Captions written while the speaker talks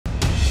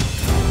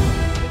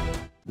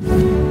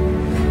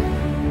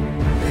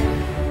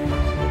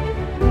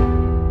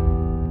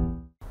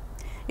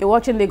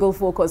watching Legal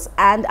Focus,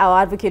 and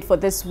our advocate for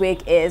this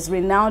week is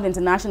renowned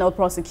international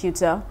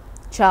prosecutor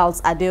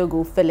Charles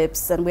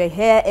Adeogun-Philips, and we're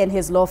here in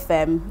his law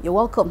firm. You're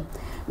welcome,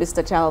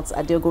 Mr. Charles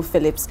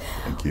Adeogun-Philips.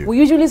 Thank you. We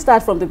usually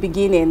start from the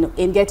beginning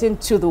in getting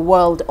to the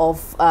world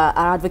of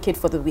our advocate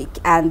for the week,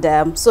 and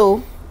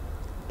so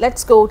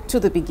let's go to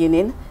the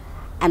beginning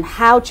and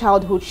how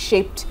childhood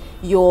shaped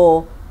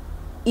your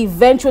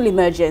eventual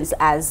emergence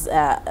as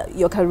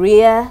your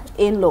career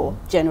in law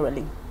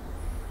generally.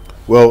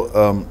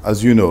 Well,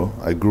 as you know,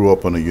 I grew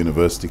up on a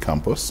university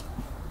campus.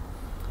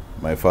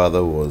 My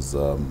father was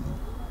a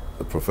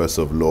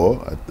professor of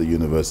law at the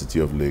University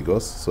of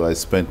Lagos, so I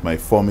spent my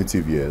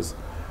formative years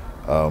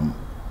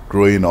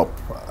growing up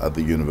at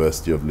the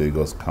University of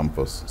Lagos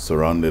campus,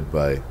 surrounded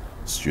by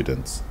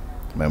students.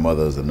 My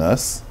mother is a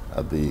nurse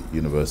at the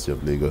University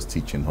of Lagos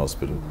Teaching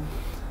Hospital.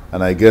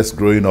 And I guess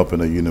growing up in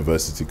a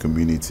university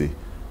community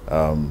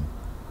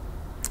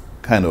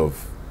kind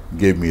of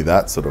gave me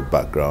that sort of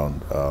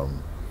background,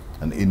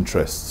 an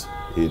interest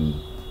in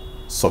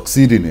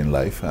succeeding in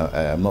life.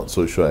 I'm not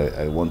so sure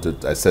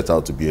I set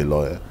out to be a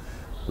lawyer.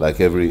 Like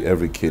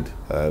every kid,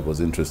 I was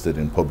interested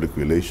in public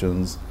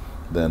relations.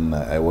 Then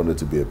I wanted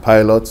to be a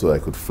pilot so I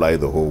could fly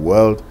the whole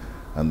world.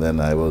 And then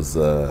I was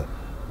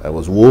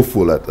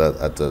woeful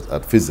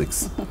at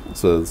physics,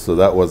 so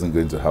that wasn't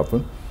going to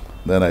happen.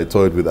 Then I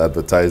toyed with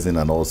advertising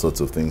and all sorts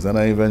of things, and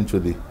I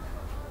eventually,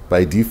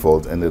 by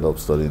default, ended up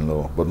studying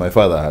law. But my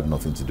father had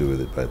nothing to do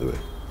with it, by the way.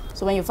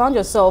 So when you found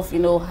yourself,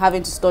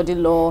 having to study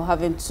law,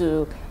 having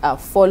to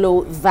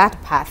follow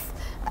that path,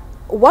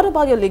 what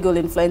about your legal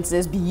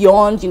influences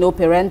beyond,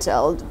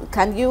 parental?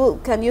 Can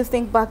you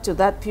think back to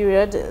that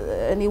period?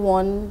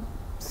 Anyone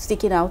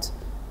sticking out?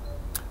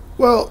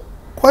 Well,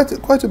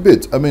 quite a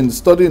bit. I mean,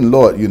 studying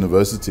law at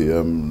university,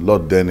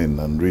 Lord Denning,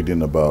 and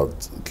reading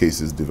about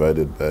cases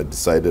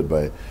decided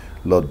by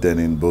Lord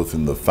Denning, both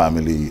in the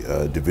family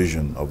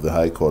division of the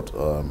High Court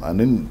and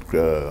in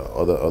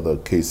other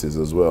cases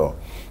as well,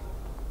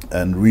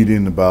 and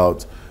reading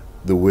about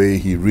the way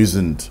he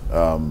reasoned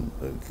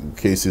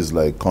cases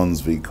like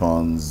Cons v.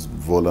 Cons,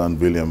 Voland,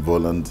 William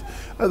Voland.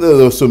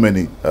 There were so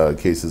many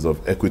cases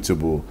of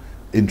equitable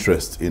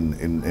interest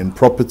in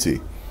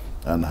property,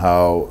 and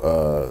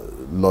how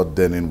Lord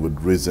Denning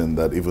would reason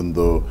that even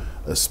though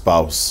a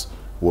spouse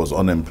was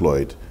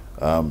unemployed,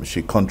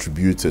 she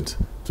contributed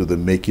to the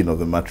making of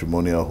the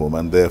matrimonial home,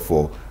 and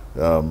therefore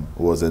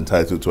was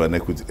entitled to an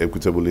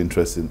equitable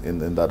interest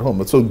in that home.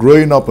 But so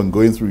growing up and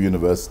going through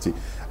university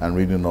and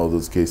reading all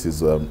those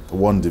cases,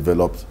 one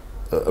developed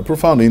a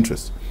profound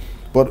interest.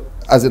 But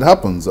as it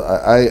happens,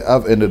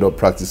 I've ended up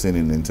practicing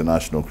in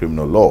international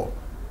criminal law.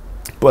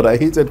 But I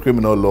hated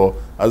criminal law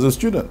as a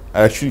student.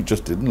 I actually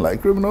just didn't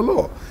like criminal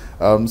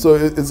law. So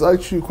it's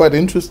actually quite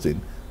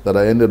interesting that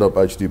I ended up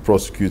actually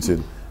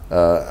prosecuting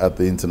at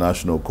the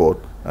International Court,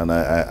 and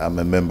I'm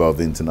a member of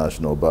the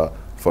International Bar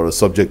for a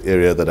subject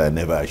area that I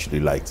never actually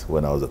liked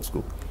when I was at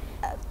school.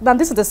 Now,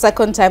 this is the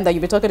second time that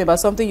you'll be talking about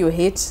something you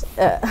hate.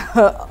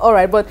 All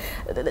right, but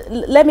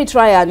let me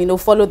try and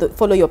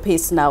follow your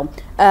pace now.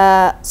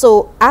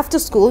 So after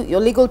school, your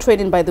legal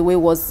training, by the way,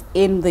 was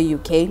in the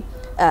UK.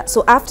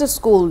 So after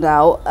school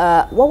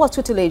now, what was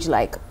tutelage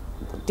like?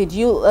 Did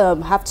you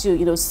have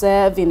to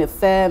serve in a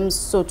firm,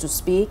 so to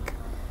speak?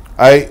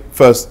 I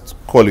first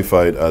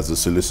qualified as a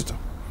solicitor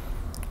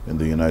in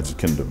the United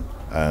Kingdom,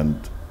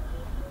 and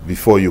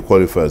before you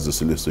qualify as a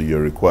solicitor,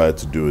 you're required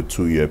to do a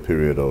 2-year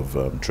period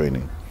of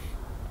training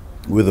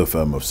with a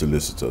firm of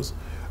solicitors,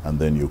 and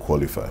then you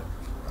qualify.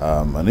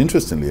 And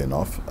interestingly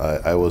enough,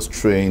 I was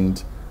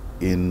trained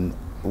in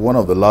one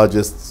of the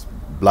largest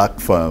black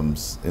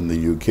firms in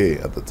the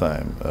UK at the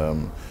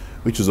time,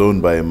 which was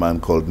owned by a man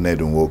called Ned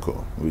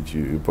Nwoko, which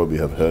you probably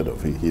have heard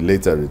of. He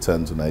later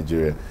returned to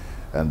Nigeria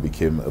and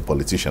became a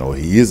politician, or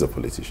he is a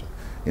politician.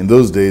 In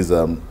those days,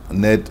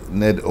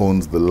 Ned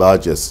owned the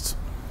largest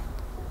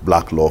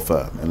black law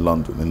firm in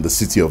London, in the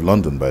city of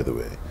London, by the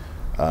way.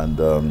 And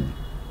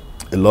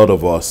a lot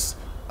of us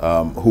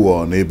who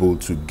are unable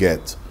to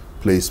get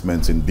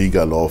placements in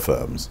bigger law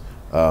firms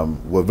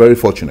were very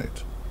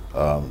fortunate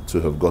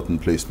to have gotten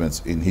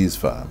placements in his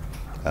firm.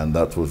 And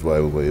that was why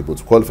we were able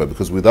to qualify,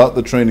 because without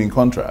the training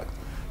contract,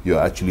 you're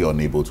actually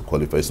unable to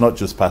qualify. It's not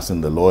just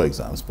passing the law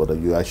exams, but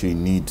you actually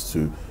need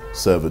to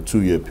serve a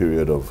 2-year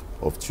period of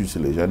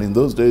tutelage. And in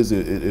those days,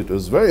 it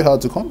was very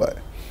hard to come by.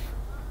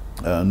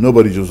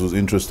 Nobody just was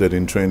interested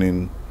in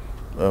training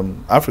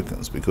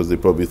Africans, because they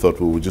probably thought,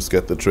 well, we'll just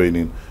get the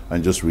training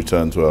and just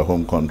return to our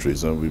home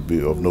countries, and we'd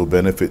be of no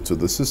benefit to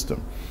the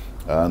system.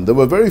 And there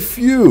were very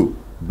few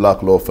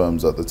black law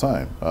firms at the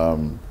time,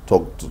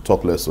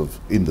 talk less of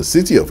in the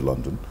city of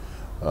London,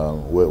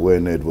 where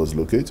Ned was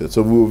located.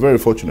 So we were very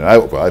fortunate.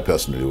 I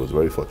personally was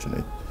very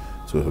fortunate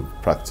to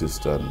have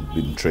practiced and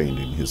been trained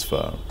in his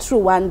firm. True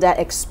Rwanda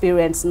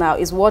experience now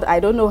is what, I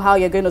don't know how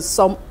you're going to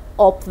sum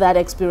up that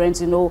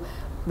experience,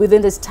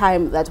 within this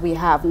time that we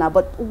have now.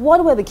 But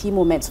what were the key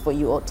moments for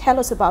you? Or tell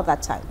us about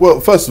that time. Well,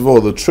 first of all,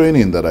 the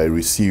training that I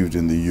received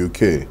in the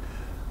UK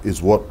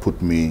is what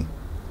put me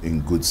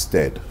in good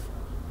stead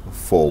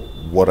for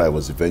what I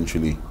was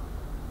eventually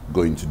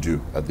going to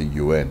do at the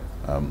UN.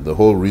 The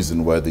whole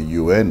reason why the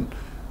UN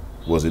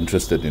was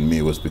interested in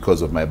me was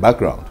because of my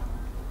background.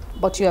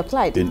 But you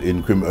applied?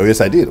 Oh,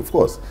 yes, I did, of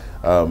course.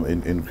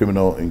 In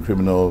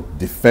criminal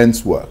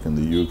defense work in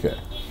the UK.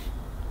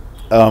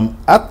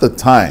 At the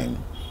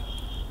time,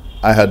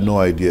 I had no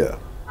idea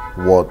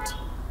what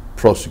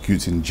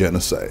prosecuting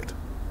genocide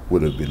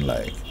would have been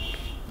like.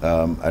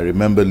 I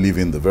remember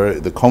leaving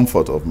the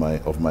comfort of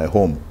my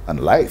home and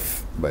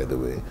life, by the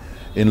way,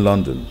 in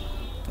London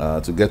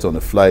to get on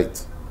a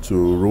flight to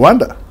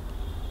Rwanda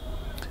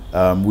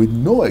with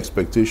no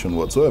expectation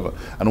whatsoever.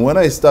 And when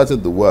I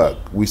started the work,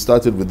 we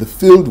started with the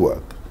field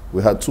work.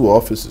 We had 2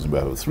 offices, we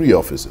had 3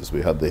 offices.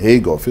 We had the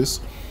Hague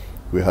office,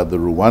 we had the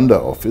Rwanda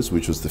office,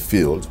 which was the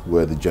field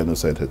where the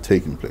genocide had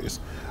taken place.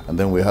 And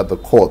then we had the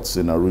courts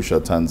in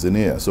Arusha,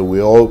 Tanzania. So we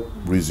all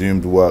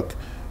resumed work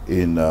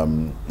in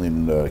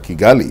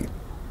Kigali.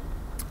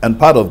 And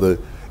part of the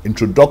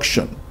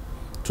introduction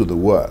to the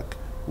work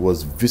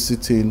was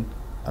visiting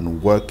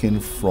and working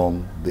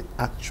from the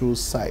actual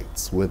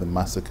sites where the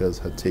massacres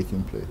had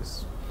taken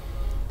place.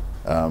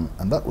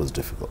 And that was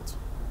difficult.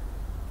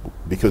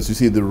 Because you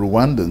see, the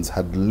Rwandans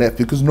had left,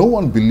 because no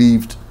one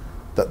believed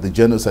that the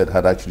genocide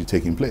had actually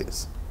taken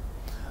place.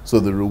 So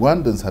the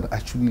Rwandans had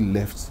actually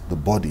left the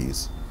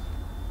bodies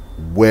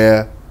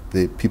where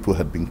the people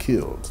had been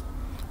killed.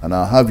 And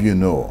I'll have you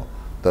know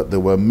that there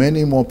were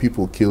many more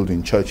people killed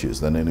in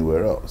churches than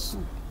anywhere else.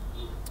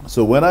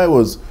 So when I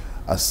was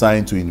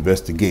assigned to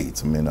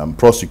investigate, I mean, I'm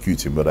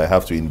prosecuting, but I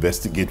have to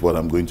investigate what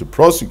I'm going to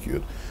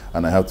prosecute,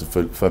 and I have to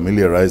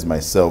familiarize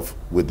myself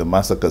with the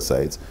massacre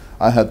sites.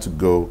 I had to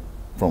go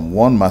from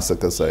one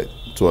massacre site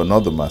to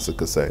another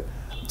massacre site,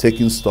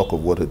 taking stock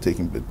of what had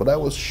taken place. But I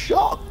was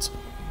shocked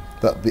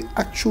that the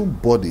actual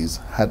bodies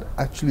had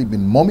actually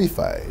been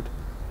mummified,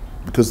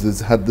 because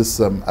they had this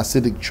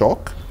acidic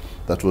chalk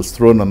that was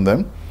thrown on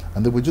them,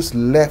 and they were just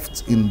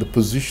left in the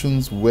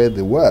positions where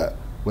they were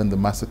when the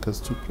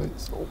massacres took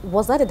place.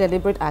 Was that a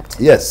deliberate act?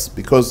 Yes,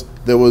 because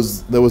there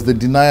was the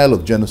denial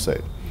of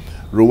genocide.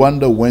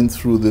 Rwanda went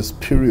through this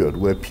period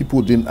where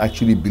people didn't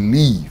actually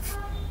believe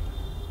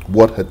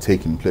what had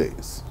taken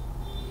place.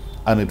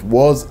 And it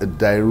was a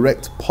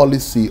direct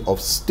policy of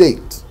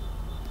state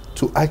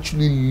to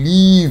actually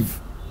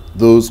leave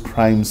those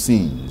crime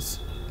scenes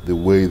the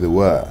way they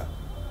were,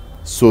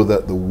 so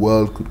that the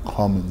world could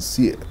come and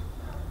see it.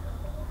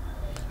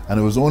 And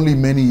it was only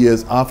many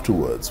years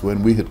afterwards,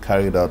 when we had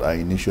carried out our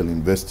initial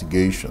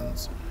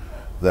investigations,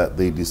 that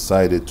they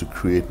decided to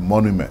create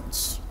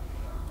monuments.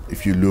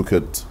 If you look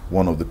at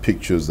one of the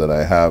pictures that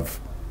I have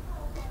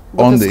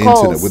on the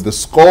internet, with the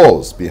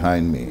skulls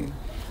behind me.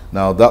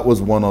 Now, that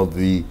was one of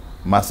the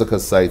massacre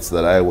sites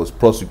that I was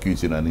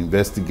prosecuting and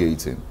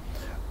investigating.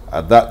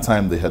 At that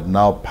time, they had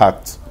now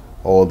packed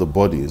all the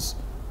bodies,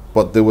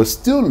 but they were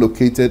still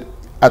located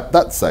at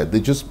that site. They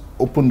just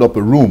opened up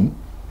a room,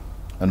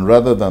 and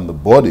rather than the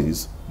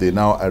bodies, they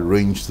now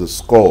arranged the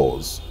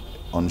skulls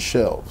on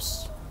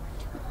shelves.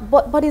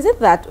 But is it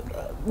that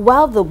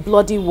while the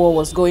bloody war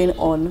was going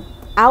on,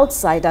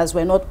 outsiders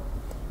were not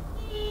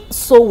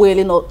so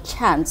willing or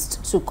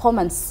chanced to come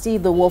and see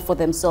the war for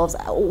themselves?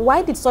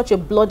 Why did such a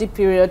bloody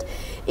period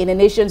in a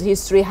nation's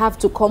history have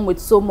to come with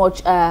so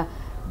much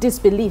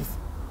disbelief?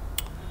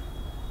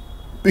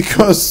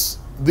 Because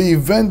the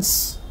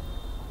events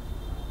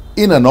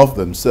in and of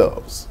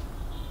themselves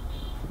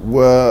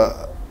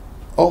were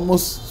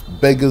almost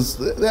beggars,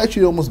 they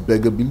actually almost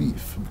beg a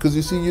belief. Because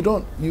you see,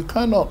 you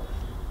cannot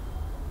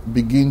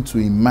begin to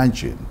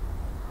imagine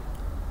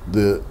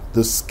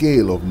the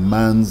scale of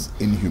man's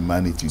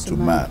inhumanity to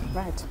man.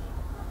 Right.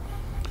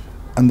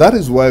 And that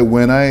is why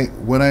when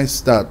I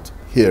start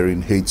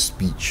hearing hate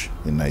speech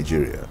in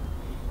Nigeria,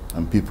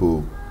 and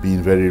people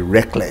being very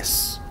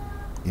reckless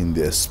in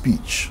their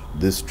speech,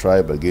 this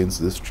tribe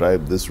against this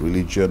tribe, this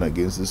religion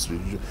against this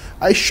religion,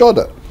 I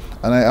shudder.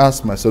 And I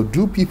ask myself,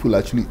 do people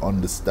actually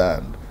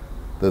understand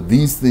that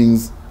these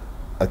things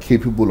are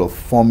capable of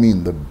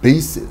forming the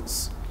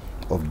basis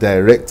of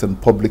direct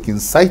and public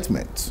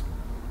incitement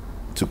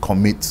to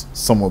commit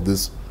some of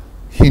these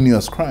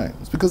heinous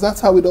crimes? Because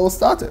that's how it all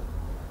started.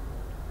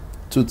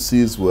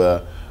 Tutsis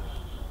were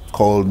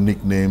called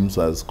nicknames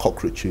as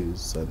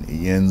cockroaches and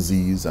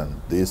Ienzis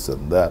and this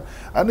and that.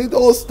 And it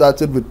all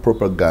started with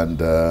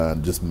propaganda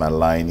and just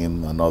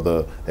maligning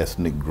another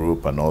ethnic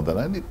group and all that.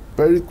 And it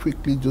very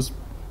quickly just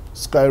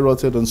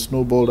skyrocketed and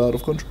snowballed out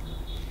of control.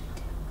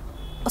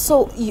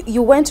 So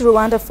you went to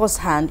Rwanda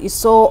firsthand. You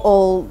saw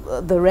all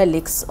the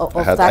relics of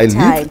that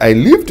time. I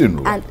lived in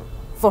Rwanda. And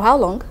for how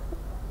long?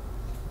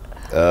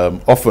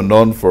 Off and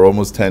on for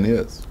almost 10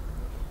 years.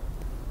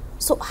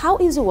 So how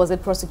easy was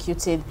it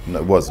prosecuting? No,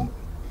 it wasn't.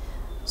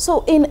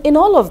 So in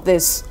all of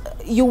this,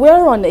 you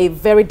were on a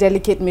very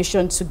delicate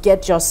mission to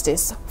get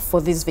justice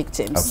for these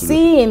victims. Absolutely.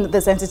 Seeing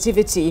the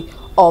sensitivity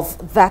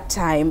of that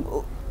time,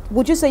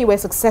 would you say you were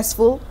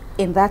successful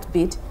in that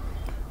bid?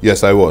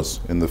 Yes, I was,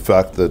 in the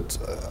fact that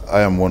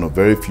I am one of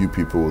very few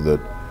people that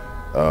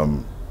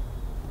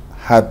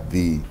had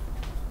the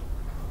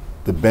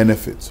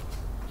benefit,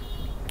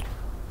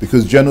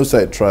 because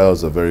genocide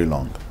trials are very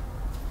long.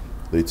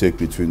 they take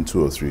between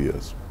 2 or 3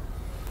 years.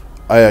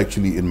 I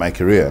actually, in my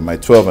career, my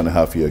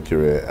 12-and-a-half-year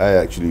career, I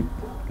actually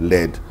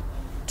led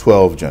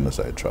 12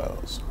 genocide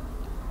trials.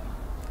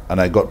 And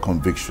I got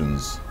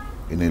convictions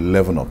in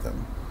 11 of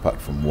them,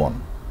 apart from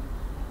one.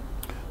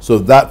 So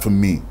that, for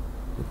me,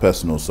 a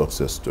personal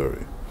success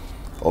story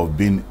of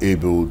being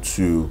able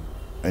to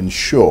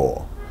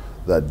ensure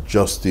that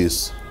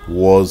justice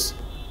was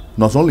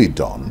not only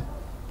done,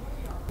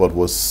 but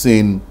was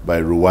seen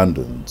by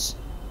Rwandans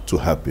to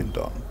have been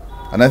done.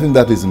 And I think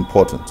that is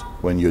important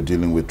when you're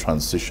dealing with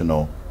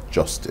transitional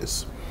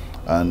justice.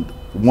 And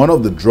one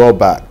of the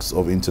drawbacks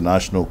of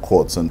international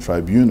courts and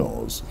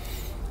tribunals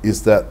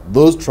is that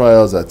those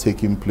trials are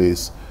taking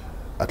place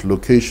at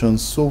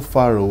locations so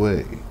far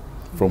away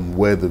from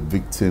where the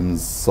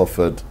victims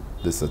suffered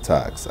these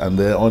attacks, and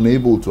they're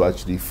unable to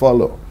actually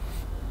follow.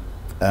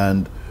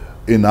 And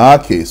in our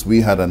case,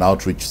 we had an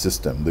outreach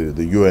system.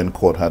 The UN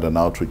court had an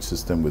outreach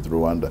system with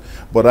Rwanda.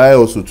 But I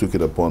also took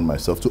it upon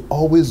myself to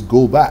always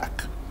go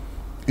back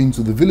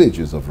into the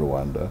villages of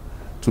Rwanda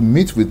to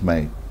meet with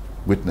my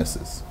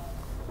witnesses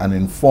and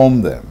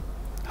inform them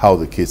how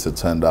the case had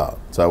turned out.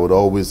 So I would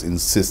always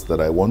insist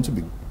that I want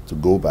to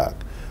go back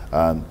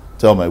and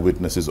tell my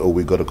witnesses, oh,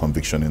 we got a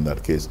conviction in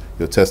that case.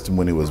 Your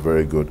testimony was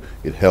very good.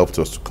 It helped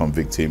us to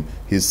convict him.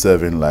 He's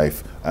serving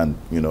life. And,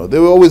 you know, they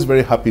were always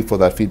very happy for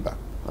that feedback.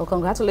 Well,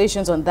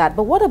 congratulations on that.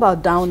 But what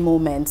about down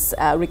moments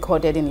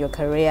recorded in your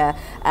career?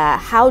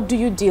 How do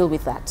you deal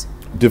with that?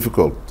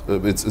 Difficult.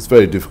 It's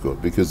very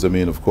difficult because, I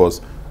mean, of course,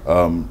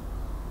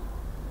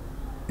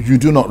 you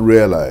do not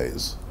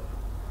realize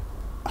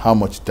how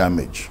much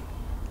damage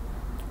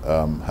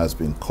has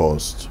been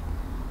caused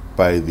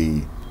by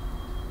the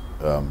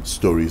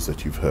stories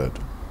that you've heard.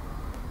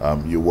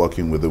 You're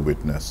working with a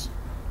witness.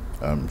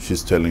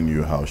 She's telling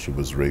you how she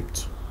was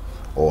raped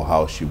or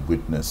how she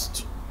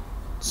witnessed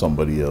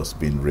somebody else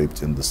being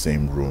raped in the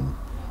same room,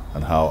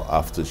 and how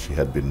after she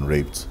had been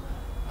raped,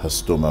 her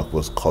stomach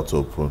was cut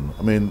open.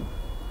 I mean,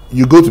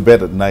 you go to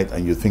bed at night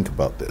and you think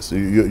about this.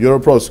 You're a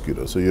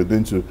prosecutor, so you're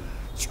going to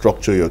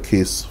structure your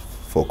case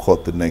for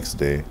court the next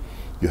day.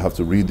 You have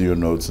to read your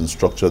notes and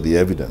structure the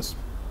evidence.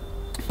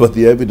 But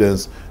the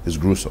evidence is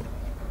gruesome.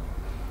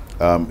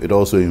 It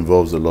also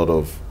involves a lot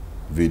of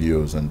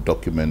videos and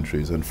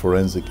documentaries and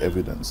forensic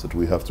evidence that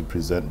we have to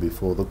present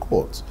before the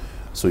courts.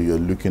 So you're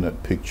looking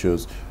at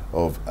pictures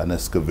of an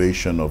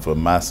excavation of a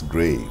mass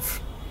grave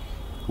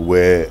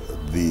where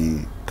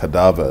the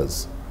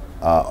cadavers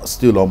are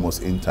still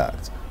almost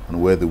intact,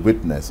 and where the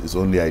witness is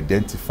only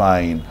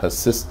identifying her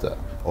sister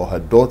or her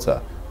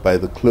daughter by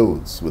the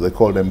clothes. Well, they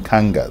call them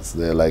kangas.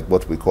 They're like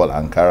what we call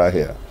Ankara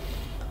here.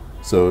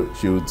 So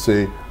she would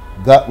say,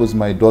 that was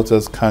my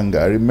daughter's kanga.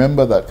 I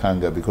remember that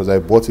kanga because I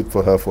bought it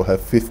for her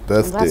 5th birthday.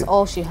 And that's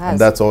all she has. And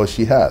that's all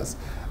she has.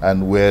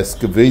 And we're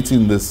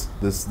excavating this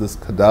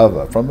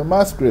cadaver from a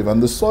mass grave.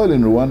 And the soil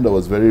in Rwanda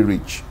was very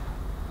rich.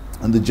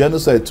 And the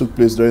genocide took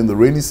place during the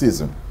rainy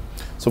season.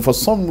 So for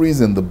some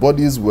reason, the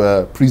bodies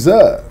were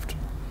preserved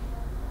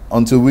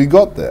until we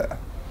got there.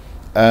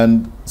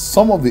 And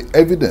some of the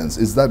evidence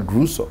is that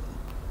gruesome.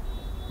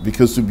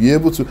 Because to be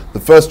able to, the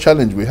first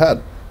challenge we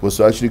had was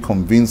to actually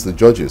convince the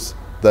judges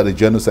that a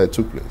genocide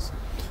took place.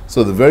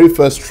 So the very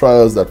first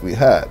trials that we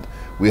had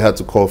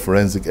to call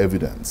forensic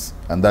evidence,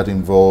 and that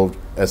involved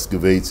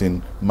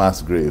excavating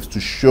mass graves to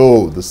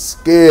show the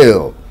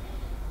scale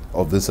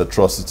of this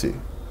atrocity.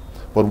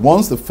 But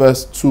once the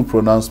first 2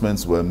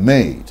 pronouncements were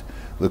made,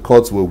 the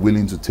courts were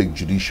willing to take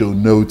judicial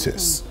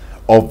notice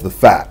of the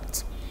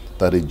fact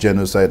that a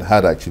genocide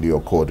had actually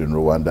occurred in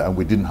Rwanda, and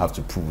we didn't have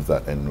to prove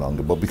that any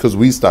longer. But because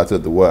we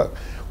started the work,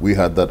 we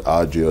had that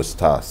arduous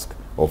task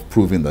of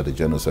proving that a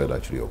genocide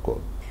actually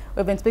occurred.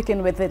 We've been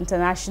speaking with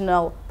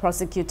international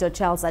prosecutor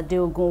Charles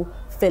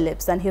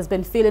Adeogun-Philips, and he's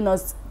been filling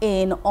us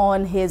in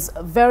on his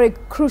very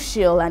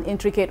crucial and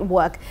intricate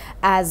work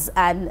as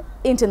an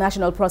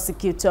international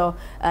prosecutor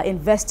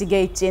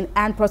investigating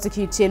and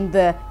prosecuting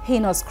the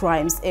heinous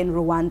crimes in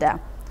Rwanda.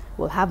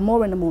 We'll have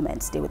more in a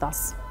moment. Stay with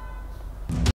us.